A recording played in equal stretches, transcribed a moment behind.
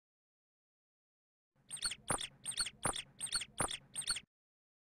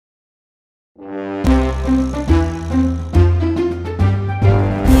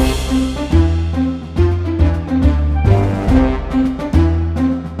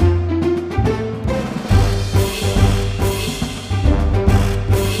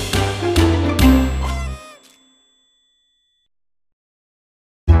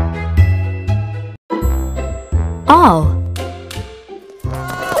All.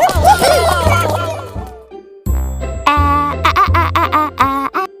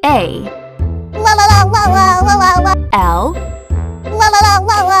 A. L. L.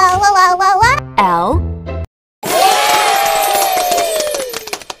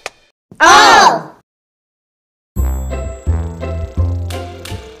 All.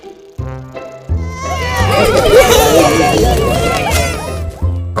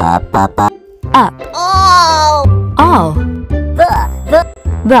 Up. All.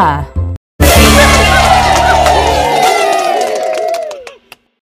 The.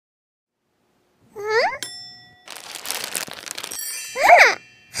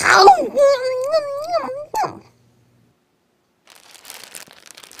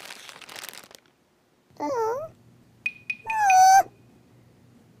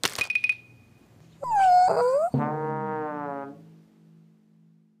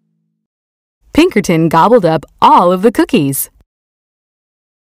 Pinkerton gobbled up all of the cookies.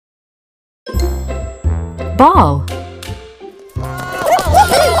 Ball.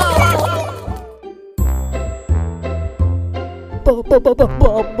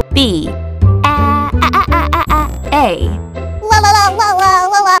 B. A.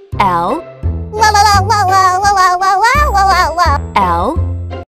 L. L.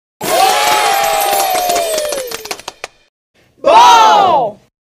 Ball.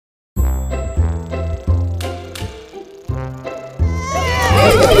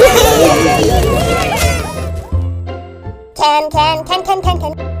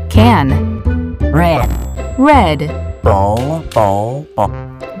 Can. Red. Ball.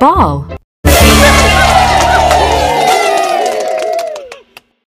 Ball.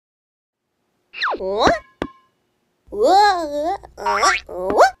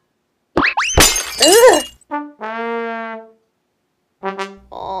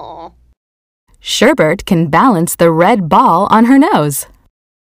 Sherbert can balance the red ball on her nose.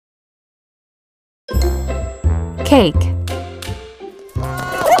 Cake.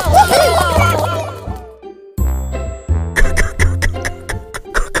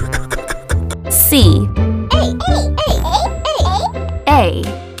 C. A.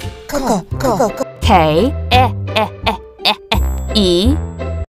 K. E.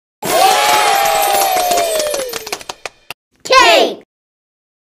 Cake.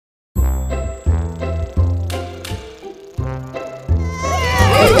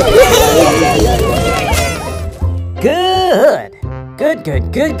 Good.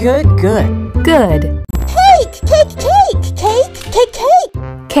 Good.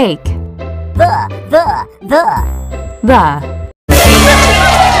 Cake. The.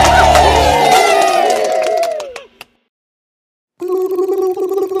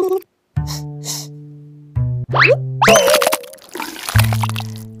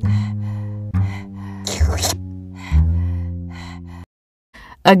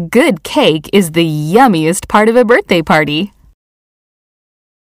 A good cake is the yummiest part of a birthday party.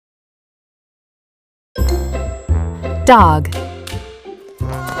 Dog.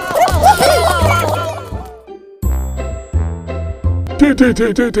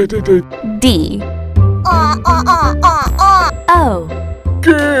 D. O.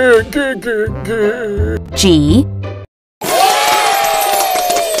 G.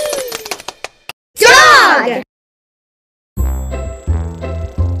 Dog.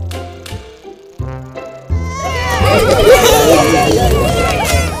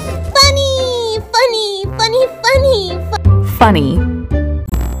 Funny.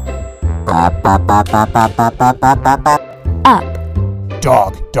 Up.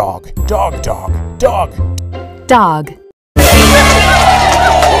 Dog.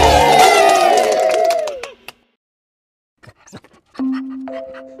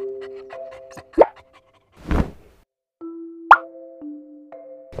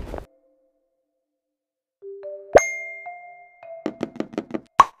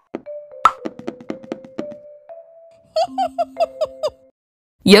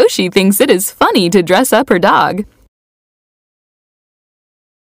 Yoshi thinks it is funny to dress up her dog.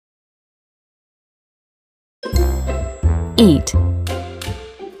 Eat.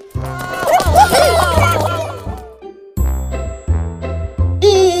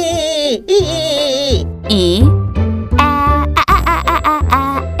 E.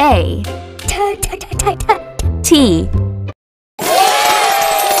 A. T.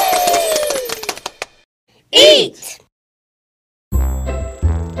 Eat.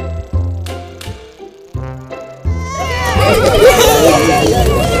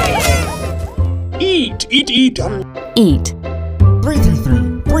 Eat. Eat.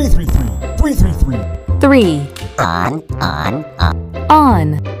 333. 3.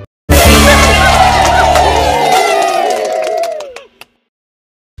 On.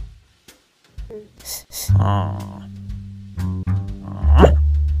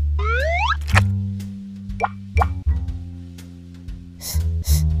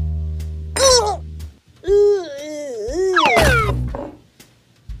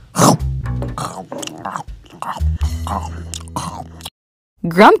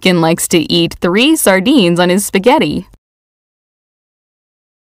 Grumpkin likes to eat 3 sardines on his spaghetti.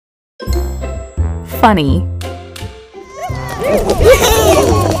 Funny.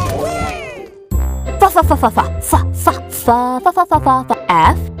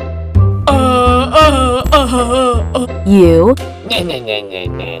 F U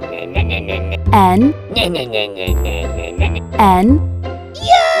N N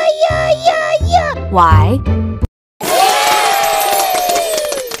Y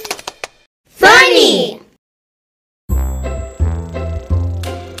Funny.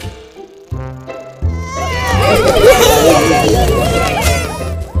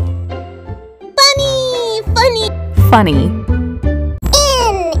 Funny.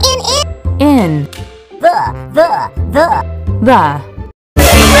 In the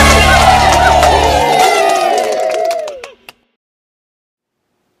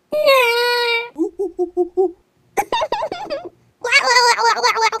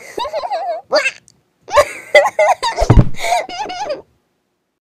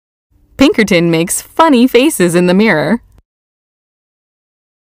Pinkerton makes funny faces in the mirror.